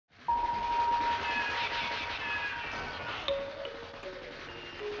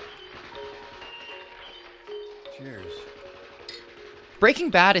Cheers.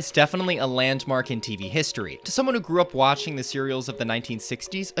 Breaking Bad is definitely a landmark in TV history. To someone who grew up watching the serials of the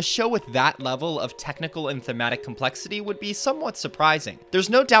 1960s, a show with that level of technical and thematic complexity would be somewhat surprising. There's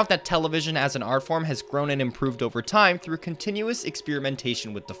no doubt that television as an art form has grown and improved over time through continuous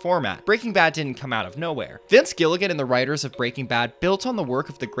experimentation with the format. Breaking Bad didn't come out of nowhere. Vince Gilligan and the writers of Breaking Bad built on the work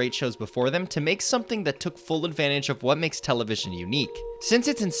of the great shows before them to make something that took full advantage of what makes television unique. Since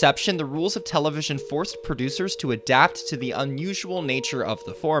its inception, the rules of television forced producers to adapt to the unusual nature of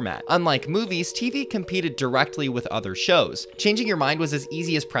the format. Unlike movies, TV competed directly with other shows. Changing your mind was as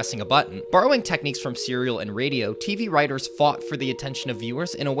easy as pressing a button. Borrowing techniques from serial and radio, TV writers fought for the attention of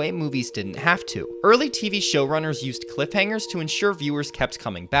viewers in a way movies didn't have to. Early TV showrunners used cliffhangers to ensure viewers kept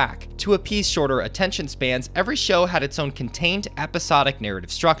coming back. To appease shorter attention spans, every show had its own contained, episodic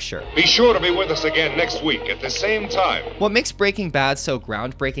narrative structure. Be sure to be with us again next week at the same time. What makes Breaking Bad so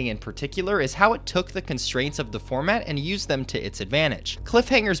groundbreaking in particular is how it took the constraints of the format and used them to its advantage.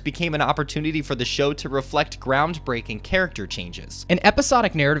 Cliffhangers became an opportunity for the show to reflect groundbreaking character changes. An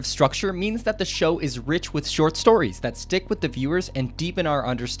episodic narrative structure means that the show is rich with short stories that stick with the viewers and deepen our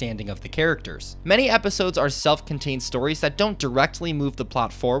understanding of the characters. Many episodes are self-contained stories that don't directly move the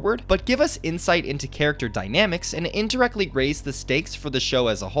plot forward, but give us insight into character dynamics and indirectly raise the stakes for the show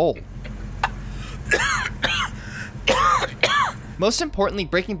as a whole. Most importantly,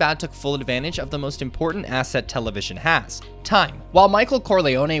 Breaking Bad took full advantage of the most important asset television has: time. While Michael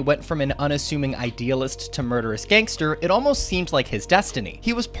Corleone went from an unassuming idealist to murderous gangster, it almost seemed like his destiny.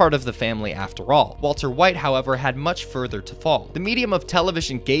 He was part of the family after all. Walter White, however, had much further to fall. The medium of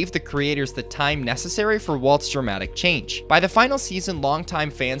television gave the creators the time necessary for Walt's dramatic change. By the final season,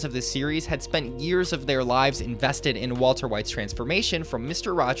 longtime fans of the series had spent years of their lives invested in Walter White's transformation from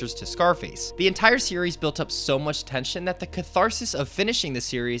Mr. Rogers to Scarface. The entire series built up so much tension that the catharsis of finishing the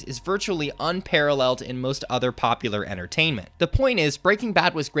series is virtually unparalleled in most other popular entertainment. The point is, Breaking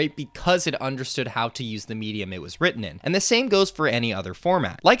Bad was great because it understood how to use the medium it was written in, and the same goes for any other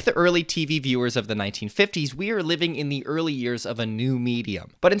format. Like the early TV viewers of the 1950s, we are living in the early years of a new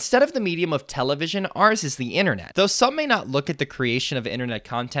medium. But instead of the medium of television, ours is the internet. Though some may not look at the creation of internet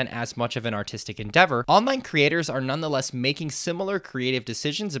content as much of an artistic endeavor, online creators are nonetheless making similar creative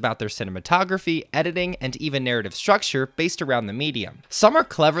decisions about their cinematography, editing, and even narrative structure based around the medium. Some are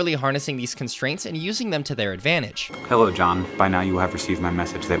cleverly harnessing these constraints and using them to their advantage. Hello, John. By now you have received my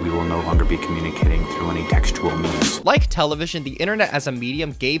message that we will no longer be communicating through any textual means. Like television, the internet as a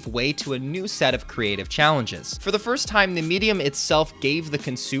medium gave way to a new set of creative challenges. For the first time, the medium itself gave the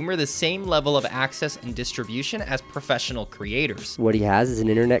consumer the same level of access and distribution as professional creators. What he has is an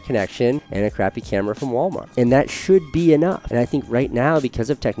internet connection and a crappy camera from Walmart. And that should be enough. And I think right now, because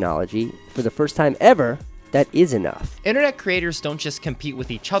of technology, for the first time ever, that is enough. Internet creators don't just compete with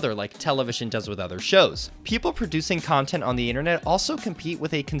each other like television does with other shows. People producing content on the internet also compete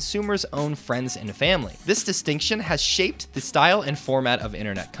with a consumer's own friends and family. This distinction has shaped the style and format of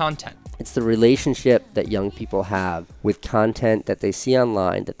internet content. It's the relationship that young people have with content that they see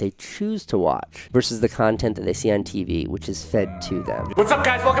online that they choose to watch versus the content that they see on TV, which is fed to them. What's up,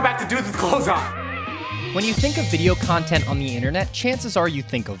 guys? Welcome back to Dudes with Clothes On. When you think of video content on the internet, chances are you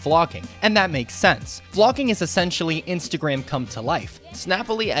think of vlogging, and that makes sense. Vlogging is essentially Instagram come to life.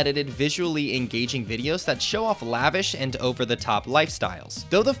 Snappily edited, visually engaging videos that show off lavish and over-the-top lifestyles.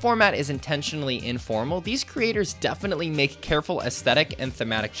 Though the format is intentionally informal, these creators definitely make careful aesthetic and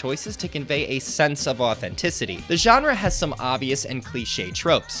thematic choices to convey a sense of authenticity. The genre has some obvious and cliche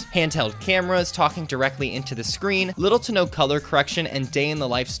tropes. Handheld cameras, talking directly into the screen, little to no color correction, and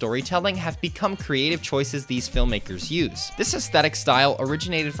day-in-the-life storytelling have become creative choices these filmmakers use. This aesthetic style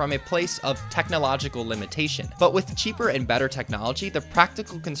originated from a place of technological limitation, but with cheaper and better technology, the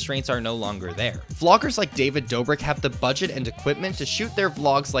practical constraints are no longer there. Vloggers like David Dobrik have the budget and equipment to shoot their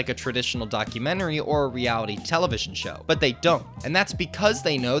vlogs like a traditional documentary or a reality television show, but they don't, and that's because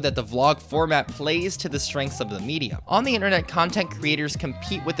they know that the vlog format plays to the strengths of the medium. On the internet, content creators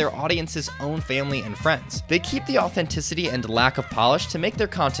compete with their audience's own family and friends. They keep the authenticity and lack of polish to make their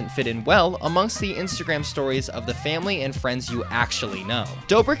content fit in well amongst the Instagram stories of the family and friends you actually know.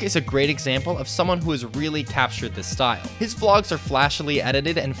 Dobrik is a great example of someone who has really captured this style. His vlogs are flashily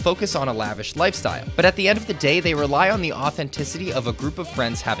edited and focus on a lavish lifestyle, but at the end of the day, they rely on the authenticity of a group of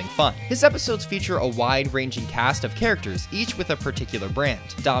friends having fun. His episodes feature a wide-ranging cast of characters, each with a particular brand.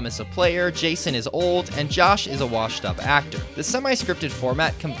 Dom is a player, Jason is old, and Josh is a washed-up actor. The semi-scripted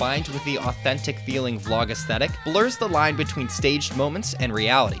format, combined with the authentic feeling vlog aesthetic, blurs the line between staged moments and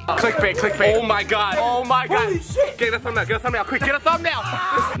reality. Clickbait, clickbait. Oh my god. Oh my god. Holy shit. Get a thumbnail, quick, get a thumbnail.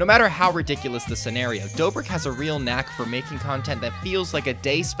 No matter how ridiculous the scenario, Dobrik has a real knack for making content that feels like a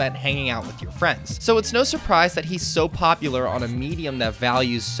day spent hanging out with your friends. So it's no surprise that he's so popular on a medium that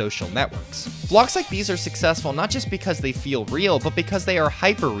values social networks. Vlogs like these are successful not just because they feel real, but because they are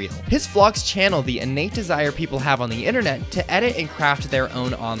hyper-real. His vlogs channel the innate desire people have on the internet to edit and craft their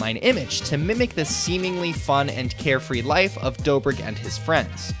own online image to mimic the seemingly fun and carefree life of Dobrik and his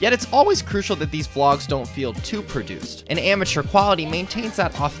friends. Yet it's always crucial that these vlogs don't feel too produced. An amateur quality maintains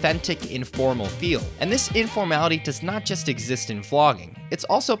that authentic, informal feel. And this informality does not just exist in vlogging. It's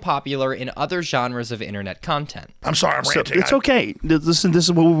also popular in other genres of internet content. I'm sorry, I'm ranting. It's okay. Listen, this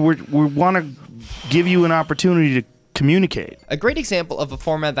is what we want to give you an opportunity to communicate. A great example of a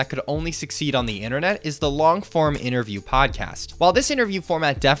format that could only succeed on the internet is the long-form interview podcast. While this interview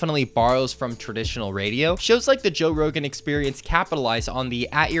format definitely borrows from traditional radio, shows like the Joe Rogan Experience capitalize on the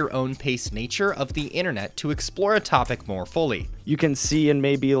at-your-own-pace nature of the internet to explore a topic more fully. You can see in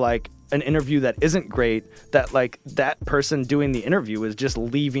maybe like an interview that isn't great, that like that person doing the interview is just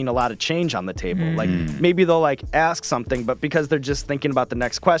leaving a lot of change on the table. Like maybe they'll like ask something, but because they're just thinking about the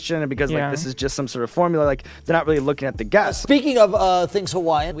next question and because like this is just some sort of formula, like they're not really looking at the guest. Speaking of things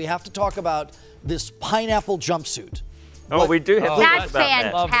Hawaiian, we have to talk about this pineapple jumpsuit. Oh, we do have That's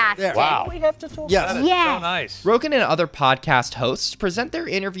fantastic. Wow. We have to talk Yes. about it. Yes. So nice. Rogan and other podcast hosts present their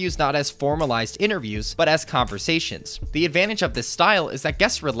interviews not as formalized interviews, but as conversations. The advantage of this style is that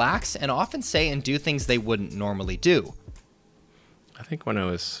guests relax and often say and do things they wouldn't normally do. I think when I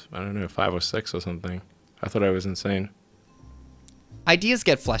was, 5 or 6 or something, I thought I was insane. Ideas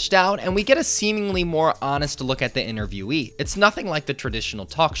get fleshed out, and we get a seemingly more honest look at the interviewee. It's nothing like the traditional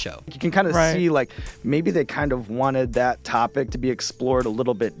talk show. You can kind of see like maybe they kind of wanted that topic to be explored a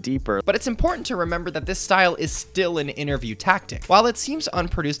little bit deeper. But it's important to remember that this style is still an interview tactic. While it seems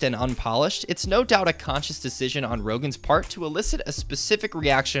unproduced and unpolished, it's no doubt a conscious decision on Rogan's part to elicit a specific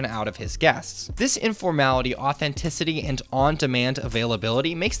reaction out of his guests. This informality, authenticity, and on-demand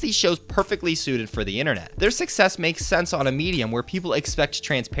availability makes these shows perfectly suited for the internet. Their success makes sense on a medium where people expect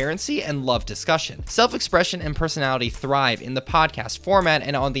transparency and love discussion. Self-expression and personality thrive in the podcast format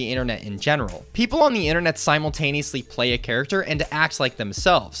and on the internet in general. People on the internet simultaneously play a character and act like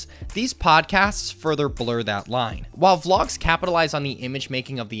themselves. These podcasts further blur that line. While vlogs capitalize on the image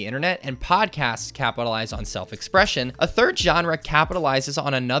making of the internet and podcasts capitalize on self-expression, a third genre capitalizes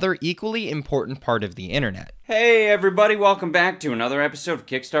on another equally important part of the internet. Hey everybody, welcome back to another episode of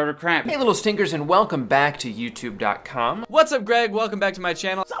Kickstarter Crap. Hey little stinkers, and welcome back to youtube.com. What's up, Greg? Welcome back to my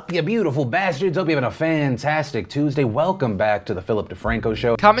channel. What's up, you beautiful bastards? Hope you're having a fantastic Tuesday. Welcome back to the Philip DeFranco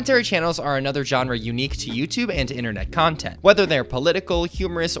Show. Commentary channels are another genre unique to YouTube and internet content. Whether they're political,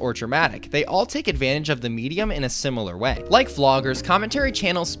 humorous, or dramatic, they all take advantage of the medium in a similar way. Like vloggers, commentary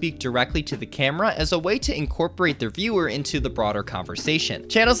channels speak directly to the camera as a way to incorporate their viewer into the broader conversation.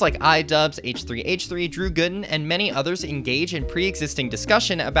 Channels like iDubbbz, H3H3, Drew Gooden, and many others engage in pre-existing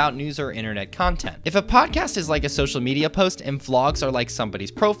discussion about news or internet content. If a podcast is like a social media post and vlogs are like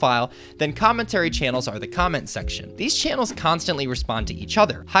somebody's profile, then commentary channels are the comment section. These channels constantly respond to each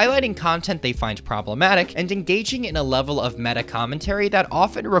other, highlighting content they find problematic and engaging in a level of meta commentary that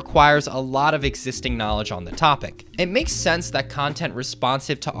often requires a lot of existing knowledge on the topic. It makes sense that content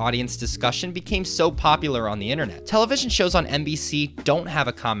responsive to audience discussion became so popular on the internet. Television shows on NBC don't have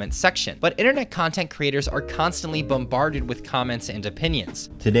a comment section, but internet content creators are constantly bombarded with comments and opinions.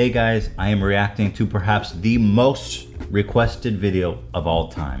 Today, guys, I am reacting to perhaps the most requested video of all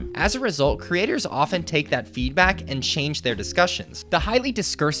time. As a result, creators often take that feedback and change their discussions. The highly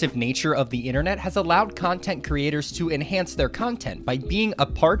discursive nature of the internet has allowed content creators to enhance their content by being a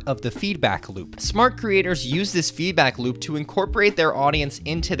part of the feedback loop. Smart creators use this feedback loop to incorporate their audience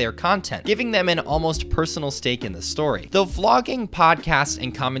into their content, giving them an almost personal stake in the story. Though vlogging, podcasts,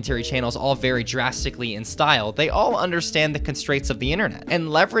 and commentary channels all vary drastically in style, they all understand the constraints of the internet and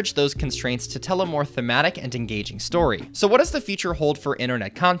leverage those constraints to tell a more thematic and engaging story. So what does the future hold for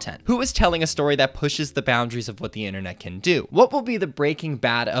internet content? Who is telling a story that pushes the boundaries of what the internet can do? What will be the Breaking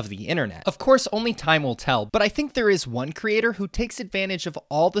Bad of the internet? Of course, only time will tell, but I think there is one creator who takes advantage of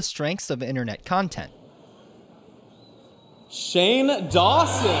all the strengths of internet content. Shane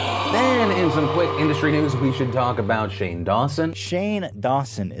Dawson. Then in some quick industry news, we should talk about Shane Dawson. Shane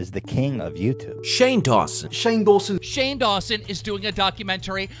Dawson is the king of YouTube. Shane Dawson. Shane Dawson. Shane Dawson is doing a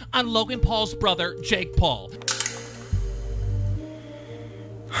documentary on Logan Paul's brother, Jake Paul.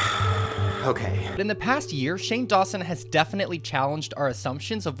 Okay. But in the past year, Shane Dawson has definitely challenged our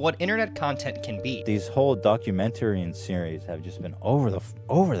assumptions of what internet content can be. These whole documentary and series have just been over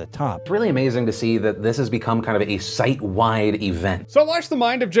the top. It's really amazing to see that this has become kind of a site-wide event. So I watched The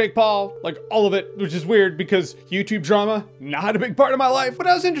Mind of Jake Paul, like all of it, which is weird because YouTube drama, not a big part of my life. But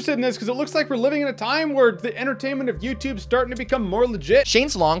I was interested in this because it looks like we're living in a time where the entertainment of YouTube's starting to become more legit.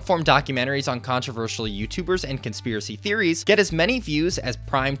 Shane's long-form documentaries on controversial YouTubers and conspiracy theories get as many views as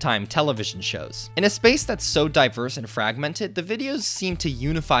primetime television shows. In a space that's so diverse and fragmented, the videos seem to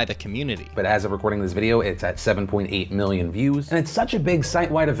unify the community. But as of recording this video, it's at 7.8 million views, and it's such a big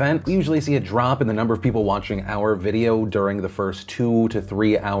site-wide event. We usually see a drop in the number of people watching our video during the first 2 to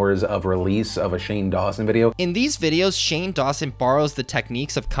 3 hours of release of a Shane Dawson video. In these videos, Shane Dawson borrows the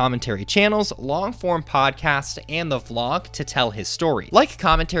techniques of commentary channels, long-form podcasts, and the vlog to tell his story. Like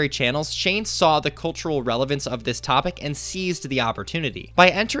commentary channels, Shane saw the cultural relevance of this topic and seized the opportunity. By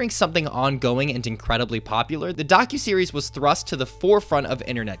entering something ongoing and incredibly popular, the docuseries was thrust to the forefront of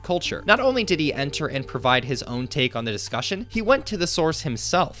internet culture. Not only did he enter and provide his own take on the discussion, he went to the source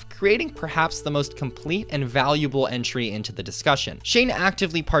himself, creating perhaps the most complete and valuable entry into the discussion. Shane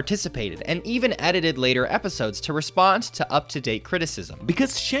actively participated and even edited later episodes to respond to up-to-date criticism.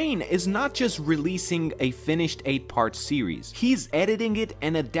 Because Shane is not just releasing a finished 8-part series, he's editing it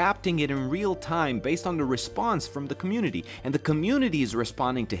and adapting it in real time based on the response from the community, and the community is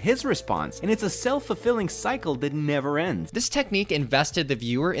responding to his response, and it's a self-fulfilling cycle that never ends. This technique invested the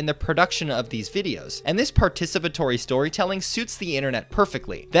viewer in the production of these videos, and this participatory storytelling suits the internet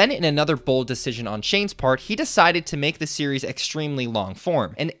perfectly. Then, in another bold decision on Shane's part, he decided to make the series extremely long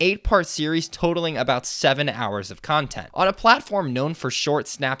form, an 8-part series totaling about 7 hours of content. On a platform known for short,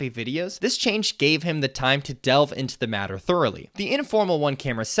 snappy videos, this change gave him the time to delve into the matter thoroughly. The informal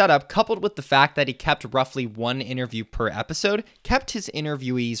one-camera setup, coupled with the fact that he kept roughly 1 interview per episode, kept his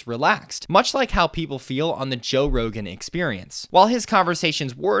interviewees relaxed, much like how people feel on the Joe Rogan Experience. While his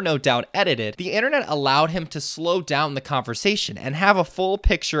conversations were no doubt edited, the internet allowed him to slow down the conversation and have a full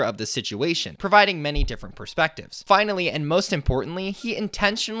picture of the situation, providing many different perspectives. Finally, and most importantly, he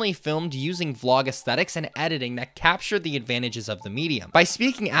intentionally filmed using vlog aesthetics and editing that captured the advantages of the medium. By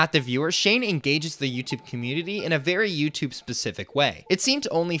speaking at the viewer, Shane engages the YouTube community in a very YouTube-specific way. It seemed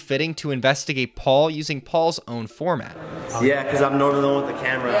only fitting to investigate Paul using Paul's own format. Yeah, because I'm normally the one with the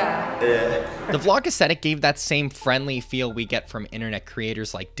camera. Yeah. The vlog aesthetic gave that same friendly feel we get from internet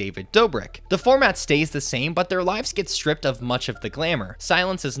creators like David Dobrik. The format stays the same, but their lives get stripped of much of the glamour.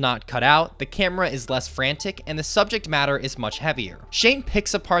 Silence is not cut out, the camera is less frantic, and the subject matter is much heavier. Shane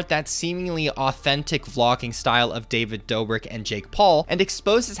picks apart that seemingly authentic vlogging style of David Dobrik and Jake Paul and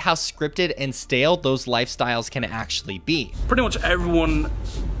exposes how scripted and stale those lifestyles can actually be. Pretty much everyone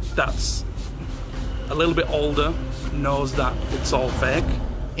that's a little bit older knows that it's all fake.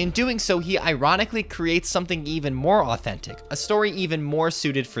 In doing so, he ironically creates something even more authentic, a story even more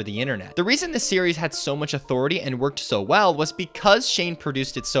suited for the internet. The reason this series had so much authority and worked so well was because Shane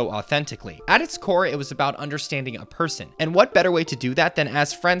produced it so authentically. At its core, it was about understanding a person, and what better way to do that than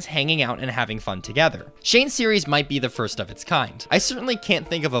as friends hanging out and having fun together. Shane's series might be the first of its kind. I certainly can't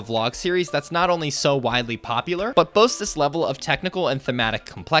think of a vlog series that's not only so widely popular, but boasts this level of technical and thematic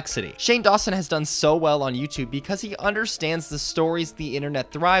complexity. Shane Dawson has done so well on YouTube because he understands the stories the internet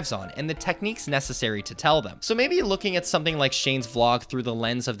thrives on and the techniques necessary to tell them. So maybe looking at something like Shane's vlog through the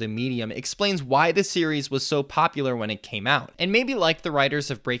lens of the medium explains why the series was so popular when it came out. And maybe like the writers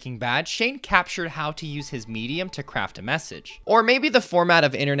of Breaking Bad, Shane captured how to use his medium to craft a message. Or maybe the format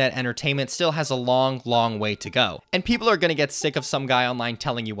of internet entertainment still has a long, long way to go, and people are gonna get sick of some guy online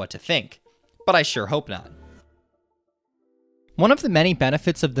telling you what to think. But I sure hope not. One of the many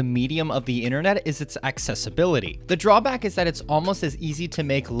benefits of the medium of the internet is its accessibility. The drawback is that it's almost as easy to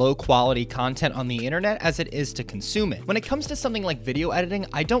make low-quality content on the internet as it is to consume it. When it comes to something like video editing,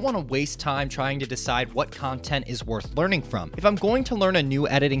 I don't want to waste time trying to decide what content is worth learning from. If I'm going to learn a new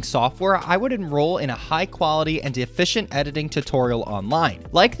editing software, I would enroll in a high-quality and efficient editing tutorial online,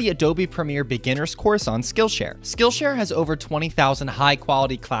 like the Adobe Premiere Beginner's course on Skillshare. Skillshare has over 20,000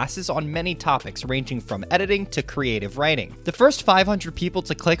 high-quality classes on many topics ranging from editing to creative writing. The first 500 people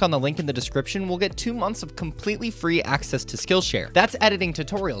to click on the link in the description will get 2 months of completely free access to Skillshare. That's editing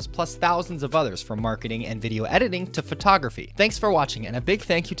tutorials plus thousands of others from marketing and video editing to photography. Thanks for watching, and a big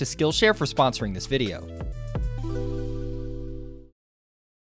thank you to Skillshare for sponsoring this video.